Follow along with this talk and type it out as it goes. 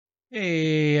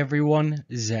Hey everyone,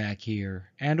 Zach here,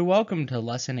 and welcome to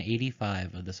lesson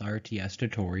 85 of this RTS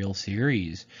tutorial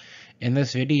series. In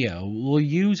this video, we'll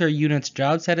use our unit's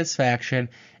job satisfaction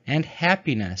and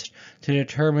happiness to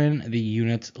determine the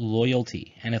unit's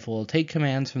loyalty, and if it will take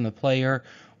commands from the player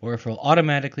or if it will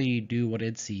automatically do what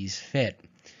it sees fit.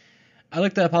 I'd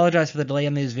like to apologize for the delay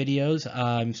on these videos.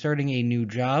 I'm starting a new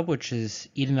job, which is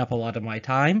eating up a lot of my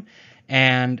time,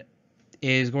 and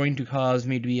is going to cause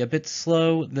me to be a bit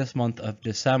slow this month of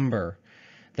December.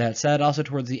 That said, also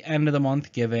towards the end of the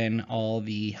month, given all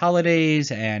the holidays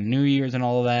and New Year's and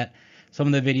all of that,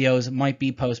 some of the videos might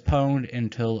be postponed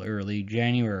until early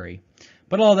January.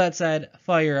 But all that said,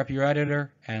 fire up your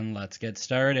editor and let's get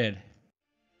started.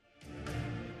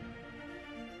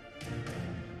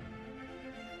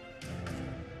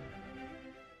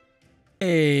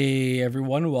 Hey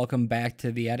everyone, welcome back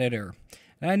to the editor.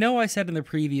 And I know I said in the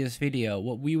previous video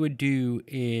what we would do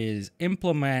is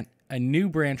implement a new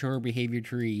branch or behavior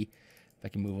tree, if I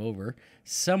can move over,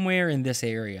 somewhere in this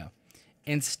area.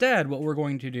 Instead, what we're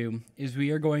going to do is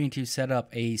we are going to set up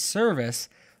a service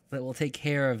that will take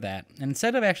care of that. And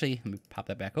instead of actually, let me pop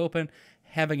that back open,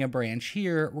 having a branch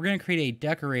here, we're going to create a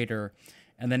decorator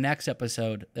in the next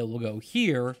episode that will go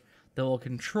here that will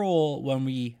control when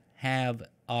we have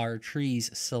our trees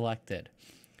selected.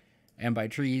 And by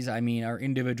trees, I mean our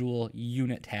individual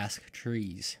unit task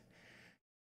trees.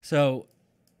 So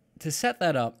to set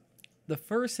that up, the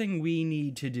first thing we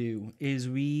need to do is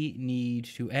we need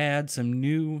to add some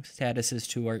new statuses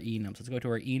to our enum. So let's go to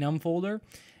our enum folder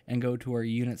and go to our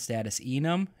unit status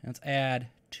enum. Let's add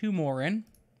two more in.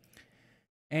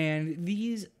 And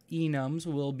these enums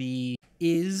will be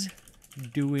is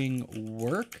doing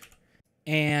work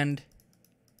and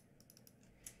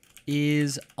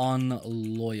is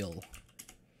unloyal.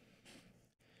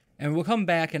 And we'll come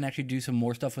back and actually do some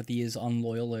more stuff with the is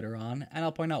unloyal later on, and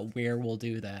I'll point out where we'll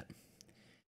do that.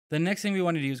 The next thing we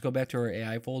want to do is go back to our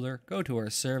AI folder, go to our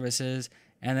services,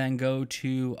 and then go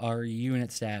to our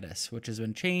unit status, which has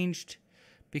been changed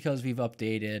because we've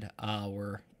updated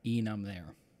our enum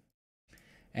there.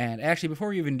 And actually, before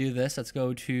we even do this, let's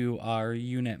go to our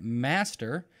unit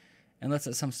master, and let's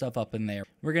set some stuff up in there.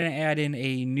 We're going to add in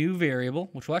a new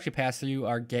variable, which will actually pass through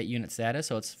our get unit status.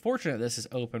 So it's fortunate this is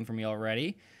open for me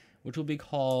already, which will be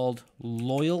called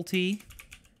loyalty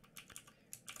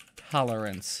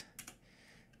tolerance.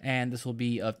 And this will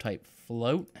be of type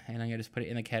float. And I'm going to just put it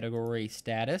in the category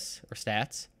status or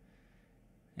stats.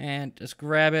 And just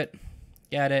grab it,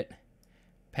 get it,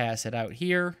 pass it out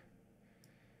here.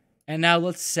 And now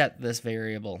let's set this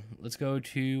variable. Let's go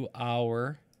to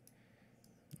our,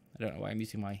 I don't know why I'm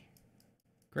using my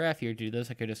graph here to do this.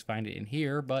 I could just find it in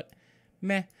here, but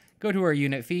meh. Go to our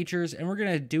unit features, and we're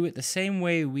going to do it the same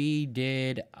way we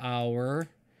did our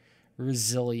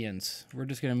resilience. We're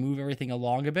just going to move everything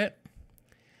along a bit,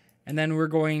 and then we're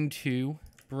going to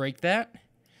break that,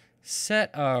 set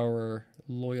our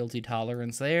loyalty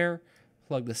tolerance there,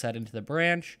 plug the set into the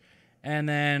branch, and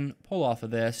then pull off of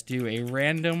this, do a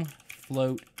random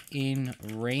float in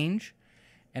range,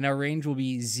 and our range will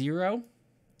be 0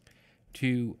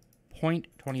 to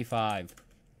 0.25.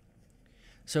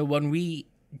 So when we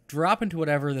drop into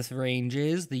whatever this range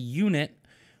is, the unit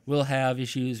will have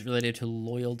issues related to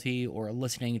loyalty or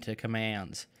listening to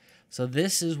commands. So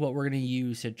this is what we're going to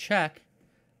use to check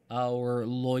our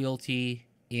loyalty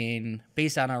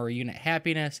based on our unit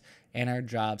happiness and our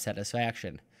job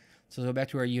satisfaction. So go back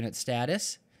to our unit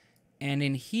status, and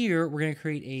in here we're going to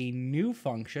create a new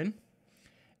function,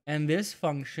 and this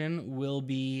function will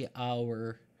be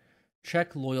our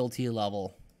check loyalty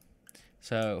level.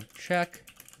 So check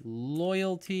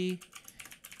loyalty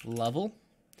level,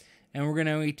 and we're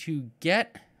going to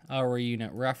get our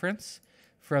unit reference.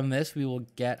 From this we will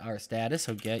get our status,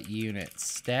 so get unit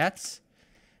stats,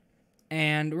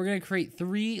 and we're going to create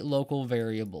 3 local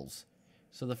variables.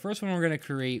 So the first one we're going to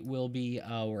create will be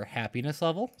our happiness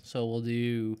level, so we'll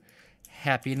do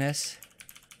happiness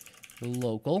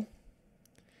local.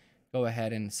 Go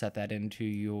ahead and set that into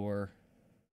your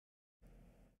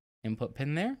input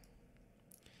pin there.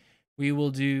 We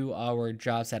will do our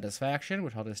job satisfaction,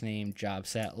 which I'll just name job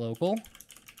sat local.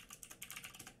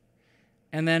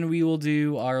 And then we will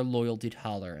do our loyalty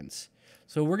tolerance.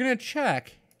 So we're going to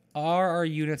check, are our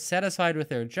units satisfied with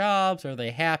their jobs? Are they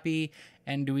happy?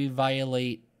 And do we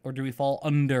violate or do we fall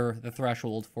under the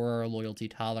threshold for our loyalty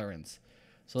tolerance?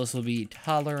 So this will be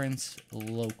tolerance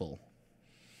local.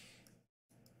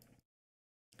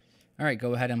 All right,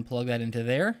 go ahead and plug that into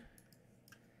there.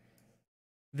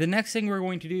 The next thing we're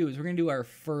going to do is we're going to do our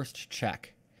first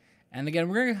check. And again,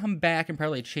 we're going to come back and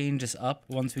probably change this up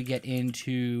once we get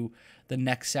into the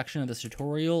next section of this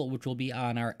tutorial, which will be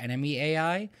on our enemy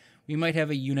AI. We might have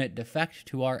a unit defect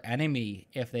to our enemy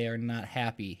if they are not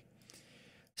happy.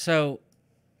 So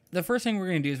the first thing we're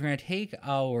going to do is we're going to take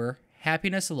our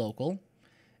happiness local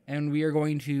and we are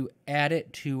going to add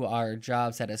it to our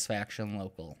job satisfaction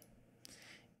local.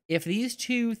 If these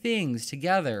two things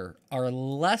together are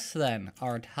less than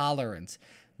our tolerance,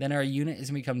 then our unit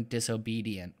is going to become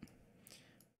disobedient.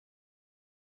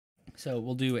 So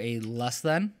we'll do a less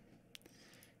than.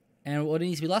 And what it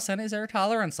needs to be less than is our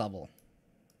tolerance level.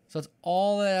 So that's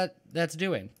all that's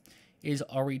doing, is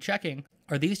are we checking,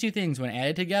 are these two things when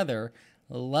added together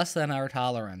less than our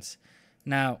tolerance?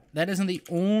 Now, that isn't the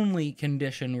only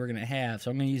condition we're going to have,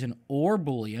 so I'm going to use an OR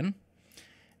Boolean.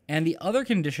 And the other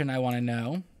condition I want to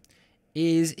know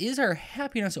is our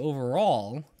happiness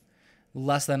overall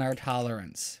less than our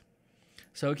tolerance?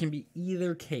 So it can be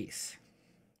either case.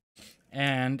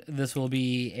 And this will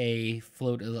be a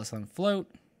float is less than float.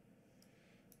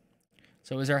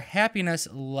 So is our happiness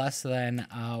less than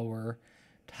our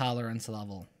tolerance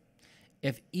level?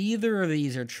 If either of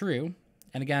these are true,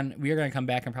 and again, we are going to come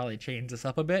back and probably change this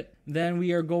up a bit, then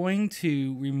we are going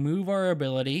to remove our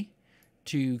ability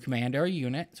to command our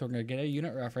unit. So we're going to get a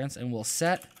unit reference and we'll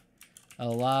set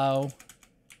allow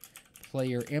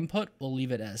player input. We'll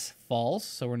leave it as false.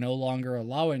 So we're no longer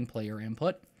allowing player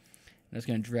input. I'm just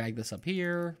going to drag this up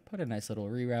here, put a nice little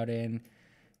reroute in.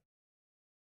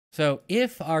 So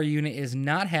if our unit is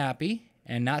not happy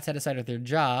and not satisfied with their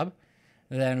job,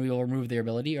 then we will remove their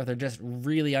ability. Or if they're just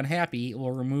really unhappy,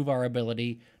 we'll remove our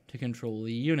ability to control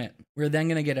the unit. We're then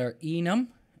going to get our enum,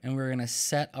 and we're going to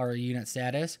set our unit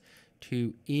status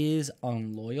to is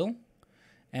unloyal.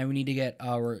 And we need to get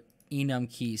our enum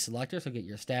key selector, so get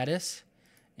your status.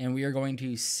 And we are going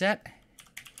to set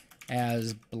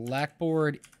as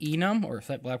Blackboard enum, or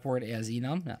set Blackboard as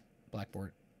enum, not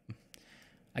Blackboard.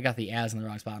 I got the as in the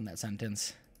wrong spot in that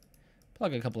sentence.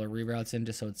 Plug a couple of reroutes in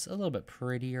just so it's a little bit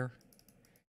prettier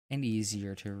and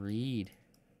easier to read.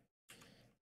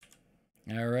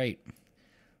 All right.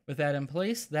 With that in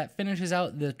place, that finishes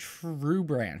out the true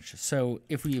branch. So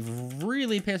if we've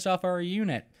really pissed off our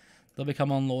unit, they'll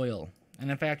become unloyal.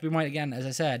 And in fact, we might, again, as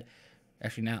I said,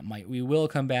 actually not might, we will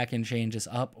come back and change this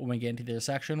up when we get into their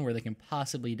section where they can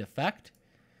possibly defect.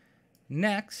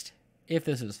 Next, if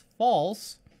this is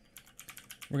false,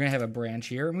 we're going to have a branch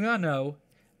here. And we want to know,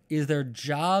 is their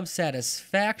job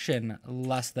satisfaction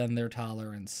less than their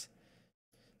tolerance?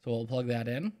 So we'll plug that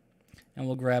in, and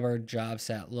we'll grab our job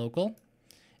sat local.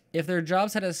 If their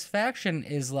job satisfaction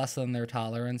is less than their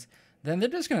tolerance, then they're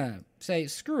just going to say,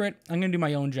 screw it, I'm going to do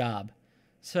my own job.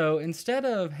 So instead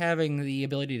of having the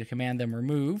ability to command them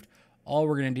removed, all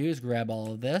we're going to do is grab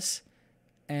all of this,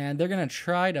 and they're going to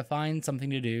try to find something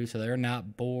to do so they're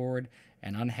not bored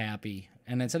and unhappy.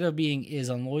 And instead of being is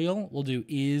unloyal, we'll do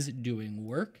is doing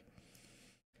work.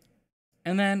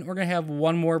 And then we're going to have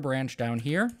one more branch down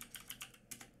here.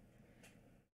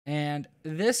 And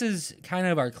this is kind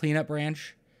of our cleanup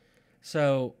branch.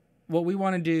 So what we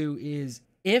want to do is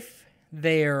if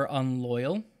they're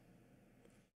unloyal,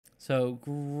 so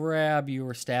grab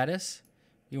your status.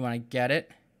 You want to get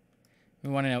it. We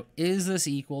want to know, is this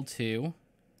equal to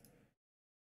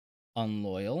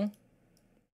unloyal?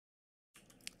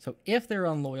 So if they're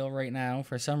unloyal right now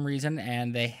for some reason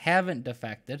and they haven't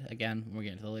defected, again, we'll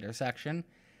get into the later section,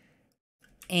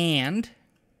 and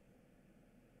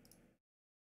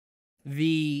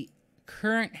the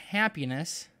current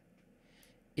happiness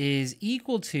is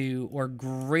equal to or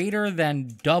greater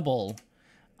than double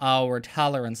our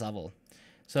tolerance level.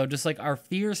 So just like our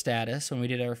fear status, when we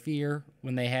did our fear,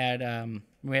 when they had,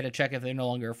 we had to check if they're no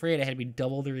longer afraid, it had to be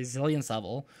double the resilience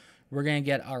level. We're going to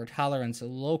get our tolerance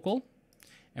local,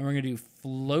 and we're going to do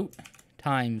float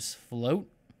times float,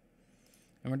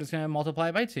 and we're just going to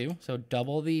multiply by 2, so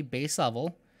double the base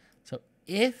level. So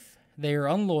if they are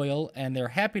unloyal and their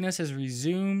happiness has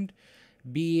resumed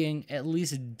being at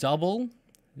least double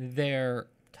their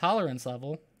tolerance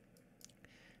level,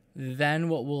 then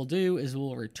what we'll do is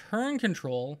we'll return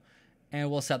control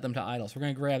and we'll set them to idle. So we're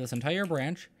going to grab this entire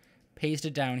branch, paste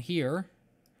it down here,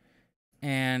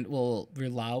 and we'll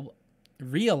reallow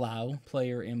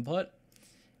player input,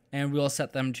 and we'll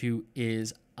set them to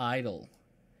is idle.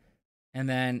 And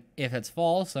then if it's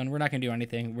false, then we're not going to do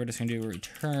anything. We're just going to do a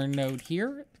return node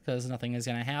here because nothing is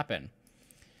going to happen.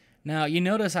 Now, you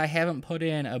notice I haven't put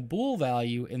in a bool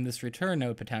value in this return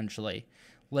node potentially,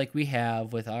 like we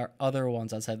have with our other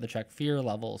ones outside the check fear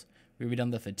levels. We've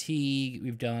done the fatigue.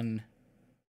 We've done...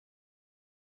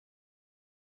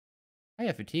 I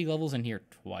have fatigue levels in here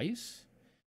twice.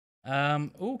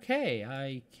 Okay,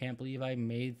 I can't believe I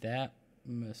made that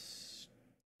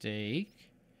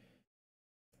mistake.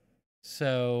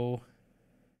 So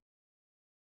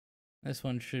this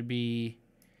one should be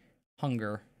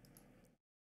hunger.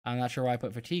 I'm not sure why I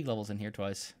put fatigue levels in here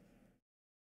twice.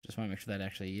 Just want to make sure that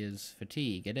actually is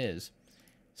fatigue. It is.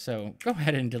 So go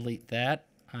ahead and delete that.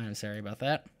 I'm sorry about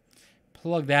that.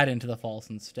 Plug that into the false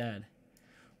instead.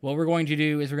 What we're going to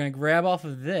do is we're going to grab off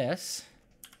of this,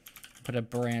 put a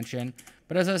branch in.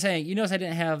 But as I was saying, you notice I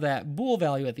didn't have that bool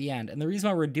value at the end. And the reason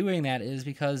why we're doing that is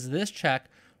because this check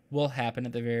will happen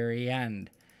at the very end.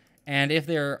 And if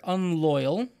they're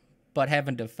unloyal but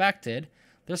haven't defected,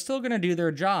 they're still going to do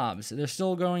their jobs. They're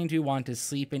still going to want to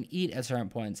sleep and eat at certain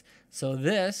points. So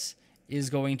this is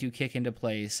going to kick into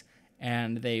place,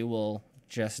 and they will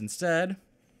just instead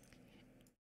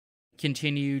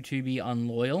continue to be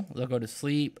unloyal. They'll go to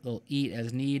sleep, they'll eat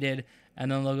as needed,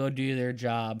 and then they'll go do their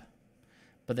job.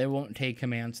 But they won't take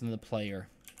commands from the player.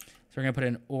 So we're going to put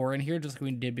an OR in here just like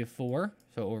we did before.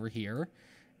 So over here.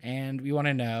 And we want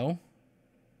to know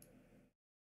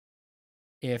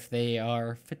if they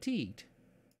are fatigued.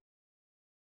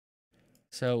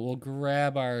 So we'll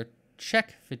grab our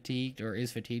check fatigued, or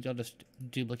is fatigued. I'll just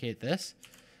duplicate this.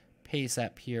 Paste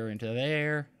that here into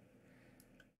there.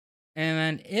 And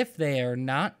then if they are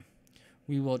not,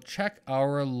 we will check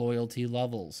our loyalty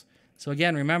levels. So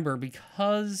again, remember,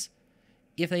 because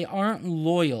if they aren't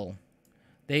loyal,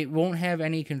 they won't have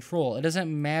any control. It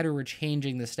doesn't matter we're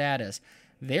changing the status.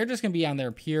 They're just going to be on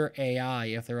their pure AI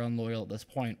if they're unloyal at this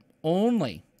point.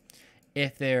 Only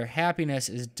if their happiness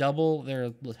is double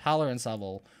their tolerance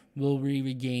level will we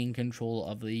regain control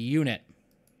of the unit.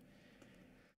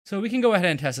 So we can go ahead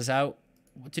and test this out.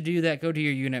 To do that, go to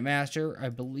your unit master. I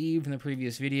believe in the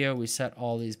previous video we set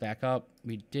all these back up.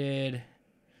 We did.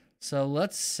 So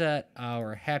let's set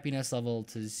our happiness level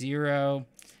to 0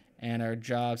 and our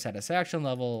job satisfaction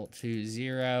level to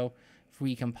 0. If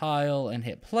we compile and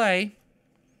hit play,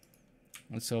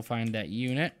 let's go find that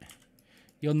unit.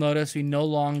 You'll notice we no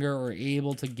longer are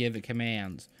able to give it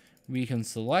commands. We can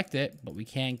select it, but we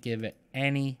can't give it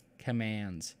any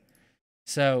commands.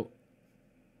 So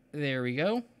there we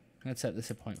go. Let's set this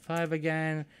at 0.5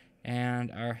 again,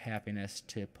 and our happiness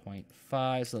to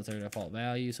 0.5. So that's our default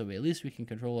value. So at least we can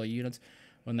control our units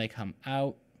when they come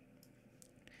out.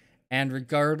 And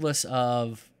regardless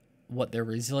of what their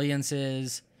resilience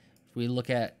is, if we look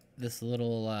at this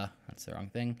little, that's the wrong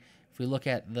thing. If we look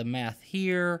at the math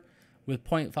here, with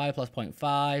 0.5 plus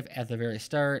 0.5 at the very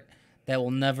start, that will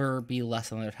never be less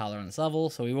than their tolerance level.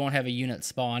 So we won't have a unit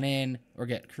spawn in or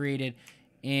get created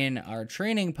in our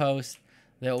training post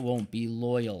that won't be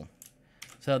loyal.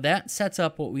 So that sets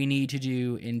up what we need to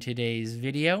do in today's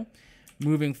video.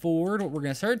 Moving forward, what we're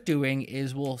going to start doing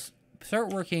is we'll start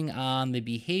working on the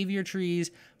behavior trees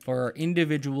for our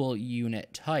individual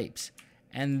unit types.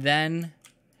 And then,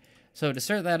 so to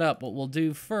start that up, what we'll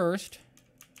do first,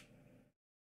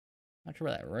 not sure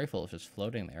where that rifle is just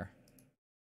floating there.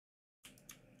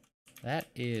 That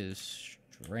is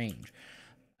strange.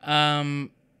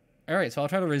 Alright, so I'll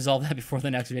try to resolve that before the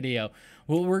next video.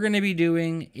 What we're going to be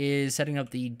doing is setting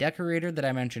up the decorator that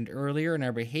I mentioned earlier in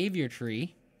our behavior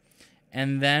tree.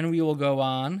 And then we will go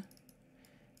on,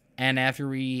 and after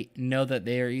we know that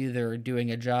they are either doing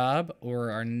a job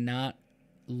or are not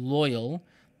loyal,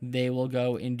 they will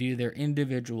go and do their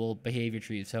individual behavior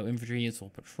trees. So infantry units will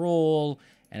patrol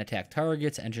and attack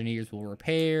targets, engineers will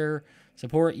repair,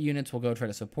 support units will go try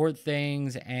to support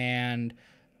things and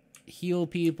heal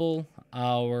people,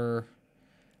 our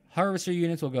harvester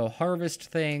units will go harvest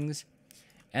things,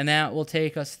 and that will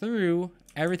take us through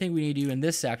everything we need to do in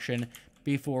this section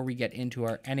before we get into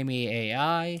our enemy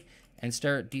AI and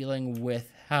start dealing with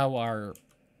how our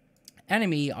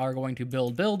enemy are going to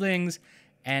build buildings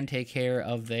and take care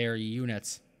of their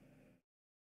units.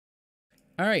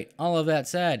 Alright, all of that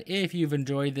said, if you've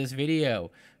enjoyed this video,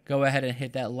 go ahead and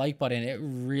hit that like button. It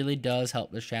really does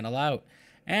help this channel out.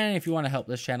 And if you want to help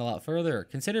this channel out further,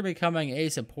 consider becoming a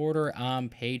supporter on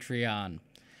Patreon.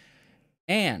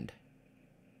 And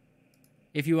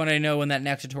if you want to know when that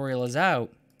next tutorial is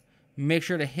out, make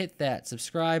sure to hit that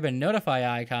subscribe and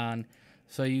notify icon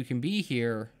so you can be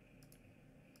here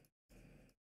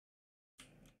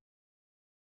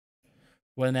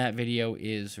when that video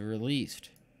is released.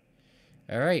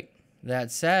 Alright,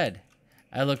 that said,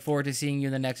 I look forward to seeing you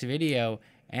in the next video,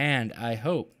 and I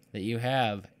hope that you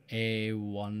have a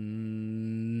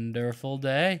wonderful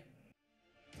day.